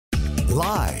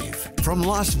Live from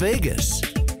Las Vegas,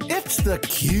 it's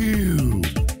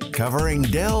theCUBE, covering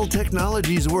Dell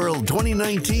Technologies World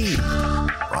 2019.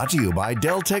 Brought to you by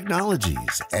Dell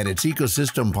Technologies and its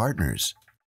ecosystem partners.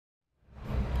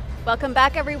 Welcome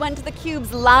back everyone to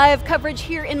theCUBE's live coverage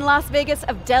here in Las Vegas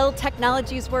of Dell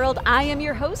Technologies World. I am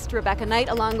your host, Rebecca Knight,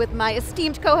 along with my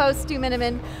esteemed co-host, Stu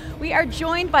Miniman. We are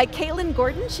joined by Caitlin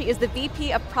Gordon. She is the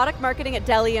VP of Product Marketing at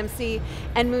Dell EMC,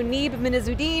 and Muneyb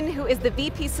Minhazuddin, who is the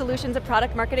VP Solutions of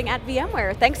Product Marketing at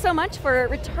VMware. Thanks so much for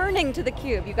returning to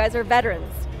theCUBE. You guys are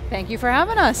veterans. Thank you for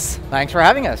having us. Thanks for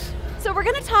having us. So we're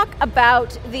going to talk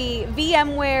about the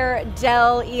VMware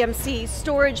Dell EMC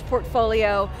storage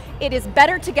portfolio. It is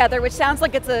better together, which sounds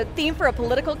like it's a theme for a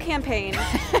political campaign.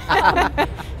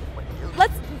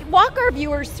 Let's walk our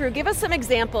viewers through, give us some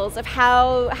examples of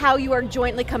how you are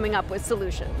jointly coming up with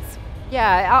solutions.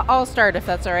 Yeah, I'll start if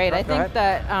that's all right. I think ahead.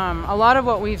 that a lot of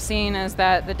what we've seen is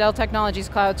that the Dell Technologies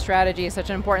cloud strategy is such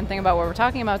an important thing about what we're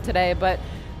talking about today, but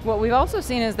what we've also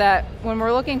seen is that when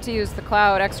we're looking to use the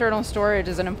cloud, external storage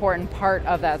is an important part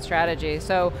of that strategy.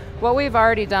 So what we've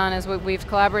already done is we've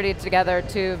collaborated together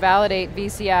to validate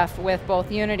VCF with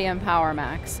both Unity and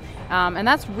PowerMax. And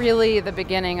that's really the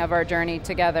beginning of our journey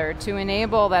together, to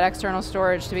enable that external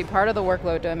storage to be part of the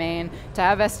workload domain, to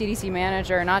have SDDC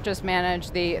Manager not just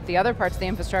manage the other parts of the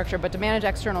infrastructure, but to manage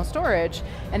external storage,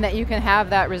 and that you can have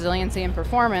that resiliency and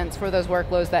performance for those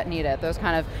workloads that need it, those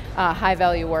kind of high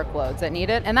value workloads that need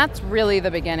it. And that's really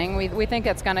the beginning. We think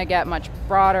it's going to get much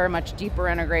broader, much deeper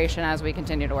integration as we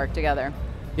continue to work together.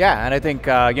 Yeah, and I think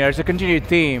it's a continued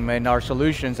theme in our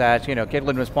solutions, as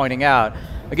Caitlin was pointing out.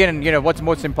 Again, what's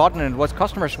most important and what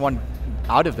customers want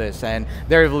out of this, and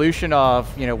their evolution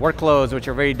of workloads which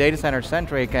are very data center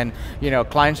centric, and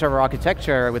client server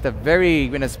architecture with a very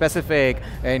specific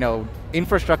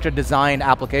infrastructure design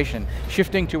application,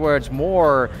 shifting towards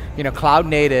more cloud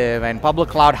native and public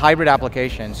cloud hybrid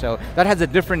applications. So that has a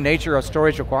different nature of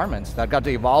storage requirements that got to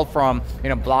evolve from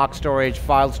block storage,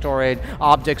 file storage,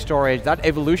 object storage. That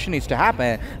evolution needs to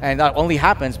happen, and that only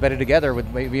happens better together with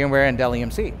VMware and Dell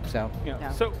EMC. So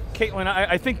yeah. So Caitlin,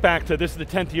 I think back to this is the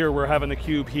 10th year we're having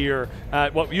theCUBE here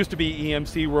at what used to be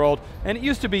EMC World, and it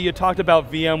used to be you talked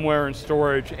about VMware and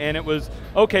storage, and it was,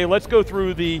 okay, let's go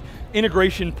through the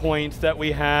integration points that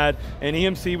we had, and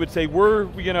EMC would say, we're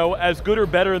as good or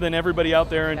better than everybody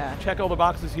out there, and check all the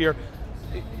boxes here.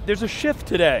 There's a shift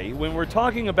today when we're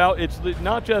talking about, it's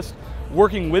not just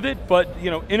working with it, but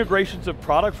integrations of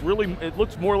products. Really, it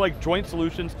looks more like joint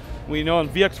solutions. We know on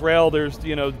VxRail there's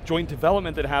joint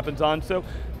development that happens on. So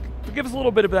give us a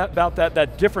little bit about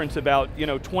that difference about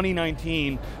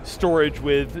 2019 storage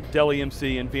with Dell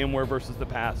EMC and VMware versus the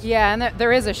past. Yeah, and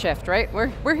there is a shift, right?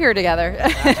 We're here together.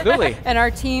 Absolutely. And our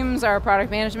teams, our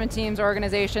product management teams,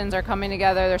 organizations are coming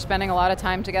together. They're spending a lot of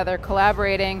time together,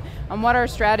 collaborating on what our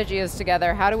strategy is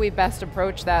together. How do we best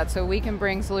approach that so we can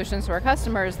bring solutions to our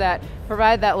customers that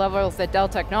provide that levels that Dell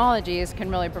Technologies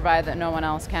can really provide that no one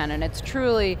else can. And it's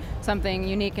truly something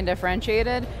unique and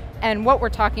differentiated. And what we're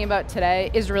talking about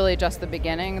today is really just the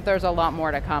beginning. There's a lot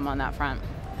more to come on that front.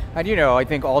 And I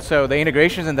think also the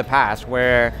integrations in the past,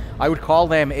 where I would call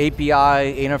them API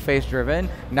interface driven,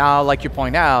 now like you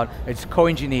point out, it's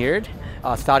co-engineered,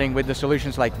 starting with the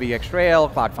solutions like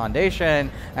VxRail, Cloud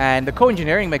Foundation, and the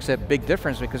co-engineering makes a big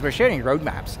difference because we're sharing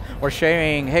roadmaps. We're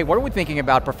sharing, hey, what are we thinking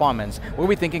about performance? What are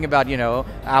we thinking about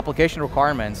application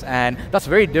requirements? And that's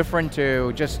very different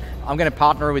to just, I'm going to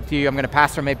partner with you, I'm going to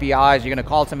pass some APIs, you're going to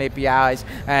call some APIs,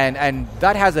 and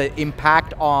that has an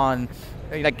impact on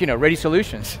ready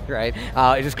solutions, right?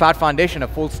 It's just Cloud Foundation, a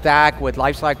full stack with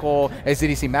Lifecycle,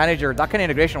 SDDC Manager. That kind of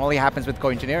integration only happens with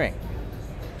co-engineering.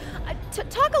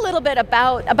 Talk a little bit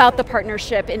about the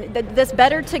partnership and this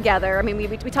better together. I mean, we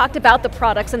talked about the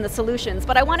products and the solutions,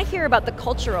 but I want to hear about the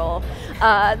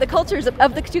cultures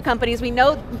of the two companies. We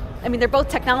know, I mean, they're both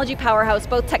technology powerhouse,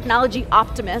 both technology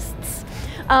optimists.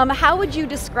 How would you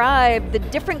describe the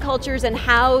different cultures and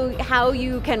how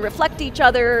you can reflect each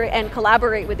other and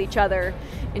collaborate with each other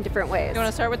in different ways? You want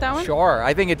to start with that one? Sure,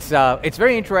 I think it's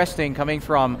very interesting coming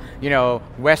from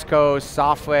West Coast,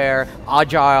 software,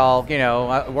 agile,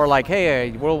 we're like,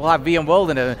 hey, we'll have VMworld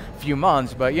in a few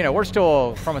months, but we're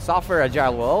still from a software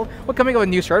agile world. We're coming up with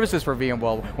new services for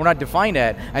VMworld, we're not defined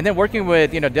yet. And then working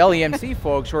with Dell EMC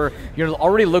folks who are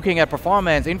already looking at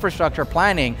performance, infrastructure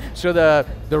planning, so the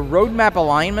roadmap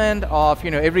alignment of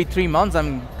every 3 months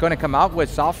I'm going to come out with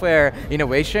software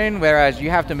innovation, whereas you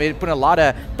have to put a lot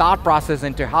of thought process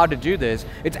into how to do this.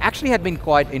 It's actually had been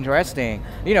quite interesting.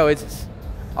 I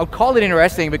would call it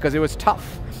interesting because it was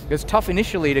tough. It's tough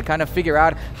initially to kind of figure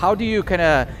out how do you kind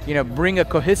of bring a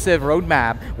cohesive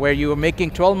roadmap where you're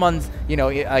making 12 months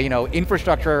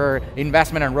infrastructure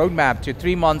investment and roadmap to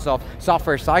 3 months of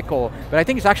software cycle, but I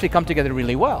think it's actually come together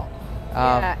really well.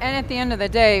 Yeah, and at the end of the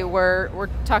day, we're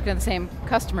talking to the same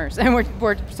customers, and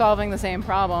we're solving the same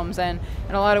problems, and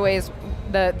in a lot of ways,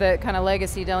 the kind of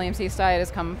legacy Dell EMC side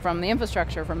has come from the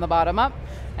infrastructure, from the bottom up,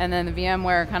 and then the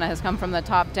VMware kind of has come from the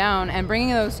top down, and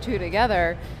bringing those two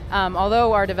together,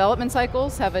 although our development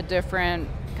cycles have a different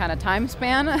kind of time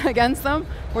span against them,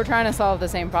 we're trying to solve the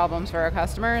same problems for our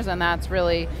customers, and that's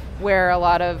really where a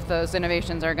lot of those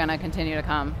innovations are going to continue to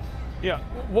come. Yeah,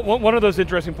 one of those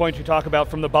interesting points you talk about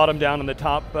from the bottom down and the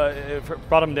top,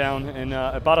 bottom down and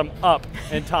bottom up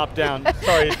and top down.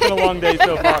 Sorry, it's been a long day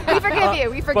so far. We forgive you,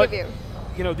 we forgive you.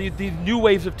 These new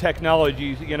waves of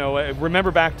technologies, remember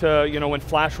back to when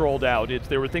Flash rolled out,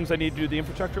 there were things I need to do the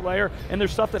infrastructure layer, and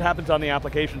there's stuff that happens on the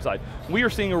application side. We are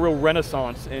seeing a real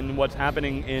renaissance in what's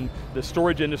happening in the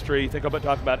storage industry. Talk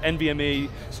about NVMe,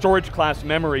 storage class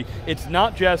memory. It's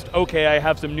not just, okay, I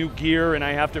have some new gear and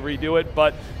I have to redo it,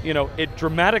 but it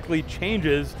dramatically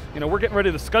changes. We're getting rid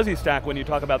of the SCSI stack when you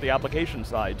talk about the application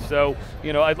side. So,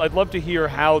 I'd love to hear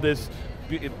how this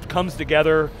comes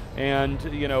together and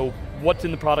what's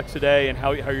in the products today and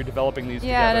how you're developing these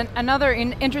together. And another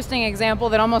interesting example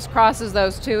that almost crosses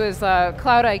those two is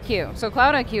Cloud IQ. So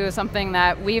Cloud IQ is something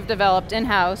that we've developed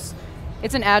in-house.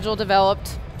 It's an agile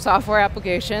developed software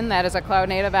application that is a cloud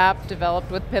native app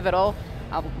developed with Pivotal,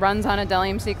 runs on a Dell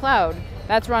EMC cloud.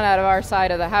 That's run out of our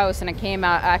side of the house, and it came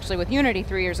out actually with Unity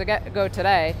 3 years ago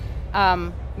today.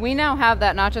 We now have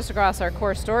that not just across our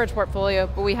core storage portfolio,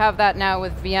 but we have that now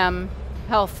with VM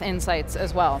Health Insights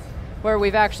as well, where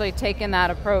we've actually taken that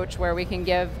approach where we can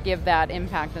give that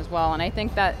impact as well. And I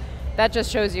think that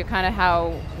just shows you kind of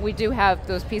how we do have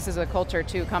those pieces of culture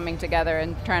too coming together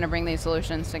and trying to bring these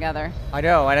solutions together. I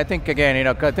know, and I think again,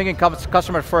 thinking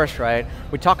customer first, right?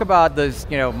 We talk about this,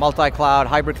 multi-cloud,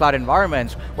 hybrid cloud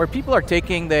environments where people are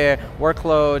taking their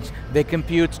workloads, they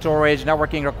compute storage,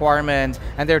 networking requirements,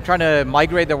 and they're trying to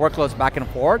migrate their workloads back and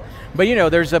forth. But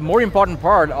there's a more important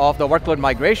part of the workload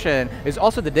migration is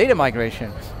also the data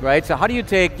migration, right? So how do you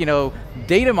take,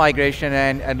 data migration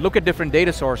and look at different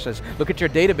data sources, look at your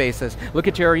databases, look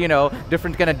at your,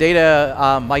 different kind of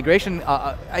data migration,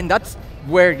 and that's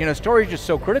where storage is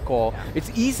so critical.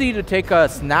 It's easy to take a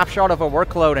snapshot of a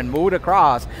workload and move it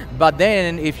across, but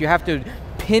then if you have to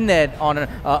pin it on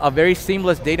a very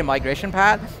seamless data migration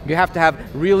path, you have to have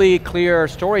really clear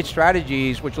storage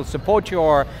strategies which will support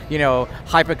your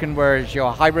hyperconverged,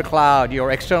 your hybrid cloud,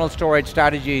 your external storage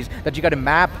strategies that you got to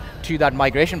map to that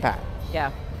migration path.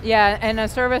 Yeah, and a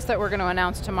service that we're going to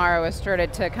announce tomorrow has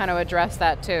started to kind of address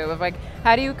that too, of like,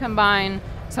 how do you combine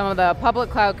some of the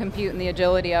public cloud compute and the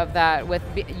agility of that with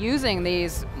using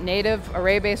these native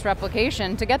array-based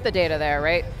replication to get the data there,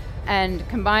 right? And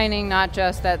combining not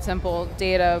just that simple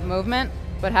data movement,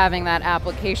 but having that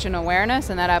application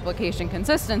awareness and that application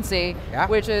consistency,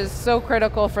 which is so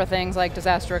critical for things like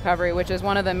disaster recovery, which is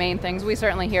one of the main things we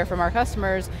certainly hear from our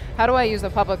customers. How do I use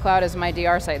the public cloud as my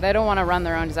DR site? They don't want to run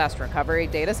their own disaster recovery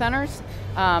data centers.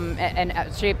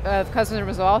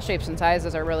 Customers of all shapes and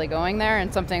sizes are really going there,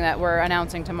 and something that we're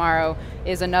announcing tomorrow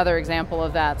is another example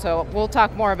of that. So we'll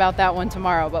talk more about that one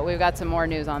tomorrow, but we've got some more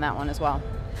news on that one as well.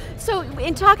 So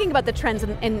in talking about the trends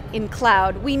in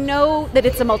cloud, we know that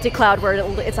it's a multi-cloud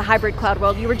world, it's a hybrid cloud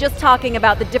world. You were just talking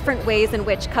about the different ways in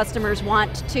which customers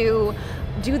want to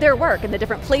do their work and the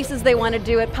different places they want to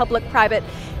do it, public, private.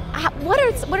 What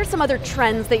are some other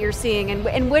trends that you're seeing,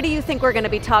 and what do you think we're going to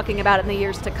be talking about in the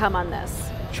years to come on this?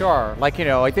 Sure,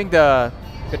 I think the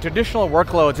traditional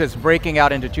workloads is breaking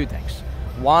out into two things.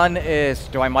 One is,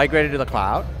 do I migrate it to the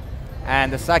cloud?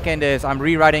 And the second is, I'm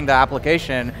rewriting the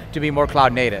application to be more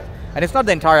cloud native. And it's not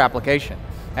the entire application.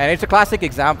 And it's a classic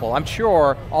example. I'm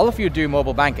sure all of you do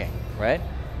mobile banking, right?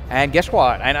 And guess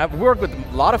what? And I've worked with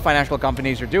a lot of financial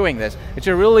companies who are doing this. It's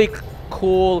a really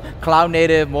cool cloud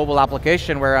native mobile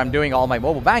application where I'm doing all my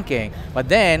mobile banking, but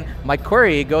then my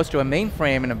query goes to a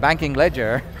mainframe in a banking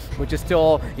ledger, which is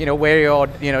still where your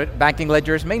banking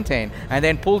ledger is maintained, and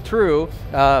then pull through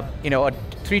a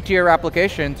 3-tier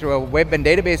application through a web and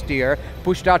database tier,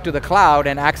 pushed out to the cloud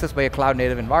and accessed by a cloud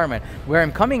native environment. Where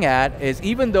I'm coming at is,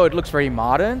 even though it looks very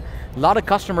modern, a lot of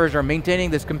customers are maintaining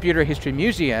this computer history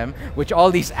museum, which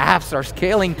all these apps are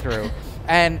scaling through.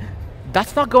 And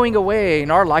that's not going away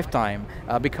in our lifetime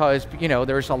because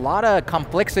there's a lot of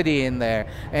complexity in there,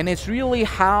 and it's really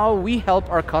how we help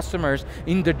our customers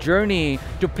in the journey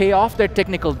to pay off their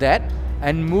technical debt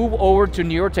and move over to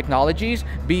newer technologies,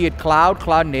 be it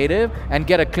cloud native, and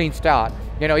get a clean start.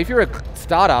 If you're a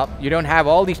startup, you don't have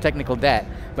all these technical debt,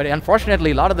 But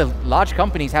unfortunately, a lot of the large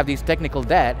companies have these technical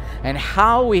debt, and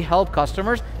how we help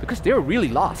customers, because they're really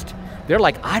lost. They're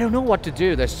like, I don't know what to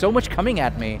do, there's so much coming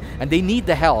at me, and they need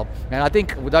the help. And I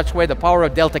think that's where the power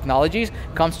of Dell Technologies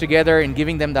comes together in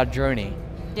giving them that journey.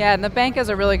 Yeah, and the bank is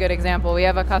a really good example. We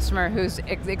have a customer who's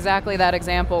exactly that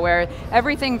example, where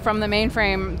everything from the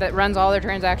mainframe that runs all their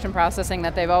transaction processing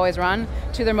that they've always run,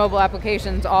 to their mobile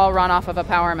applications, all run off of a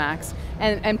PowerMax.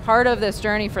 And part of this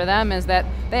journey for them is that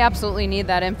they absolutely need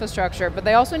that infrastructure, but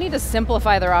they also need to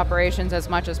simplify their operations as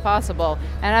much as possible.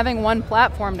 And having one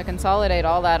platform to consolidate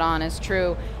all that on is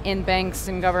true in banks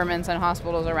and governments and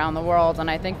hospitals around the world.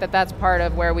 And I think that that's part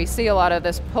of where we see a lot of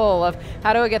this pull of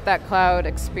how do I get that cloud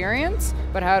experience,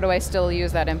 but how do I still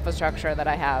use that infrastructure that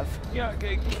I have? Yeah,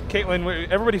 Caitlin,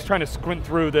 everybody's trying to squint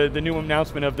through the new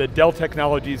announcement of the Dell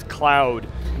Technologies Cloud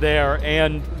there,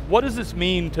 and what does this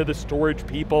mean to the storage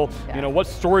people? Yeah. You know, what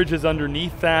storage is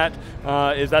underneath that?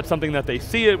 Is that something that they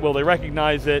see it? Will they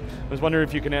recognize it? I was wondering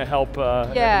if you can help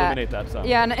illuminate that stuff.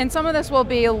 Yeah, and some of this will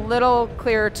be a little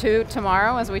clearer too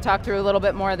tomorrow as we talk through a little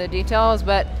bit more of the details,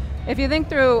 but if you think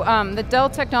through, the Dell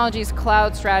Technologies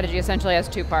Cloud strategy essentially has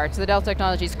two parts. The Dell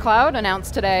Technologies Cloud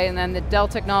announced today, and then the Dell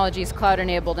Technologies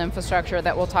Cloud-enabled infrastructure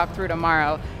that we'll talk through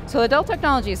tomorrow. So the Dell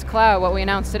Technologies Cloud, what we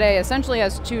announced today, essentially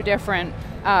has two different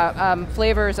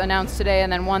flavors announced today,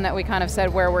 and then one that we kind of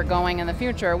said where we're going in the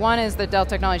future. One is the Dell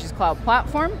Technologies Cloud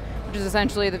Platform, which is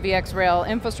essentially the VxRail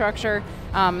infrastructure,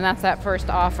 and that's that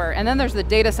first offer. And then there's the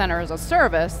data center as a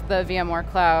service, the VMware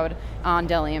Cloud on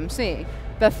Dell EMC.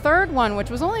 The third one, which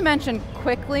was only mentioned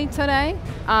quickly today,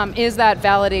 is that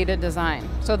validated design.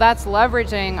 So that's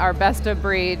leveraging our best of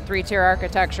breed 3-tier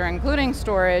architecture, including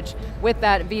storage, with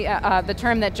that, the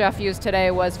term that Jeff used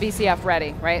today was VCF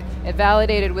ready, right? It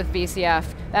validated with VCF.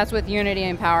 That's with Unity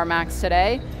and PowerMax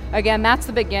today. Again, that's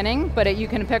the beginning, but you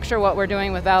can picture what we're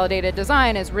doing with validated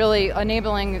design is really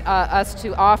enabling us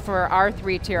to offer our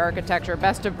 3-tier architecture,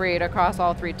 best of breed across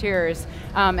all 3 tiers,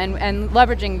 and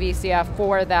leveraging VCF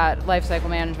for that lifecycle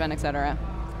management, et cetera.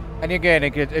 And again,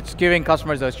 it's giving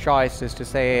customers those choices to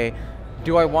say,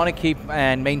 do I want to keep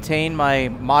and maintain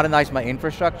modernize my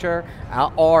infrastructure,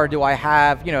 or do I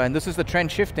have, and this is the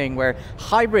trend shifting where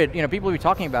hybrid, people will be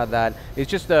talking about that,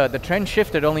 it's just the trend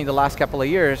shifted only in the last couple of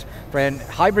years, when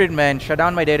hybrid meant shut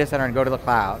down my data center and go to the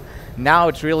cloud. Now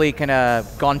it's really kind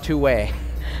of gone two-way.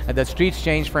 The streets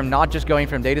changed from not just going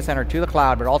from data center to the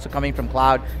cloud, but also coming from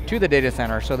cloud to the data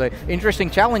center. So the interesting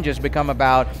challenges become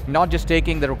about not just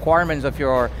taking the requirements of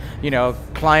your,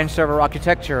 client server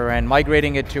architecture and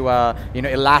migrating it to a,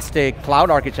 elastic cloud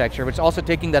architecture, but it's also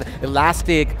taking that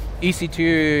elastic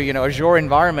EC2, Azure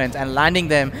environment and landing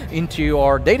them into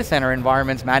your data center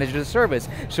environments managed as a service.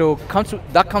 So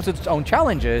that comes with its own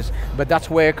challenges, but that's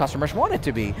where customers want it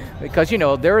to be. Because,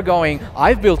 they're going,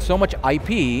 I've built so much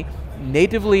IP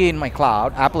natively in my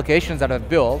cloud, applications that I've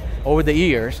built over the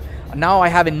years, now I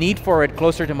have a need for it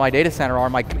closer to my data center or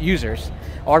my users,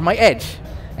 or my edge,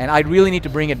 and I really need to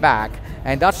bring it back.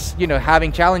 And that's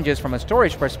having challenges from a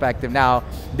storage perspective. Now,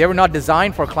 they were not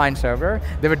designed for client server,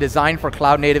 they were designed for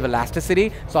cloud native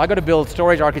elasticity, so I got to build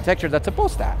storage architecture that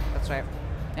supports that. That's right,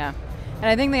 yeah. And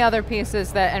I think the other piece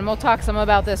is that, and we'll talk some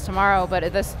about this tomorrow,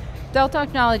 but this Dell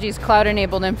Technologies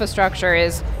cloud-enabled infrastructure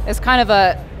is kind of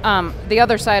the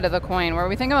other side of the coin, where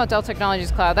we think about Dell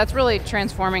Technologies Cloud, that's really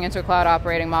transforming into a cloud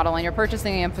operating model, and you're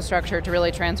purchasing the infrastructure to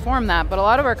really transform that. But a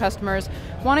lot of our customers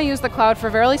want to use the cloud for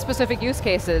very specific use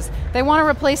cases. They want to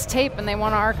replace tape and they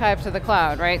want to archive to the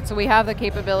cloud, right? So we have the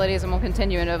capabilities, and we'll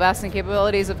continue to invest in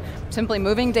capabilities of simply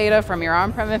moving data from your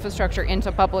on-prem infrastructure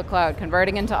into public cloud,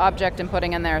 converting into object and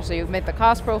putting in there. So you've made the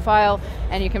cost profile,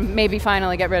 and you can maybe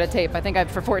finally get rid of tape. I think I've,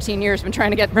 for 14 years, been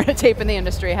trying to get rid of tape in the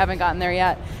industry, haven't gotten there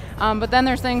yet. But then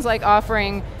there's things like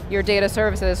offering your data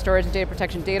services, storage and data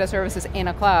protection data services in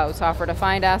a cloud,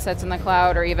 software-defined assets in the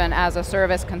cloud, or even as a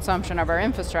service consumption of our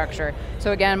infrastructure.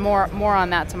 So again, more on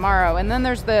that tomorrow. And then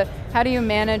there's the, how do you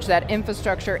manage that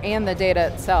infrastructure and the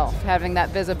data itself, having that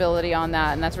visibility on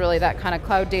that, and that's really that kind of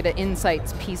cloud data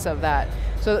insights piece of that.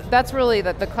 So that's really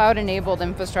the cloud-enabled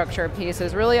infrastructure piece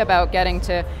is really about getting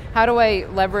to how do I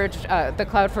leverage the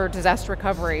cloud for disaster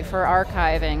recovery, for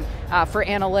archiving, for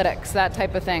analytics, that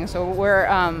type of thing. So we're,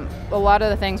 a lot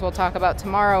of the things we'll talk about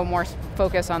tomorrow more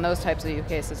focus on those types of use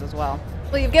cases as well.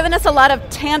 Well, you've given us a lot of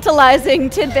tantalizing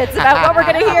tidbits about what we're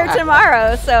going to hear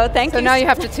tomorrow, so thank you. So now you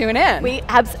have to tune in. We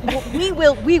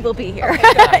will be here.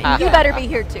 You better be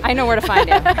here too. I know where to find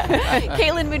you.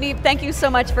 Caitlin Muneyb, thank you so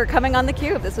much for coming on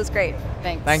theCUBE. This was great.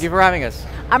 Thanks. Thank you for having us.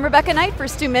 I'm Rebecca Knight for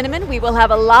Stu Miniman. We will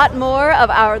have a lot more of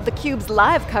theCUBE's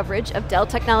live coverage of Dell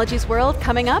Technologies World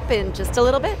coming up in just a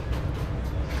little bit.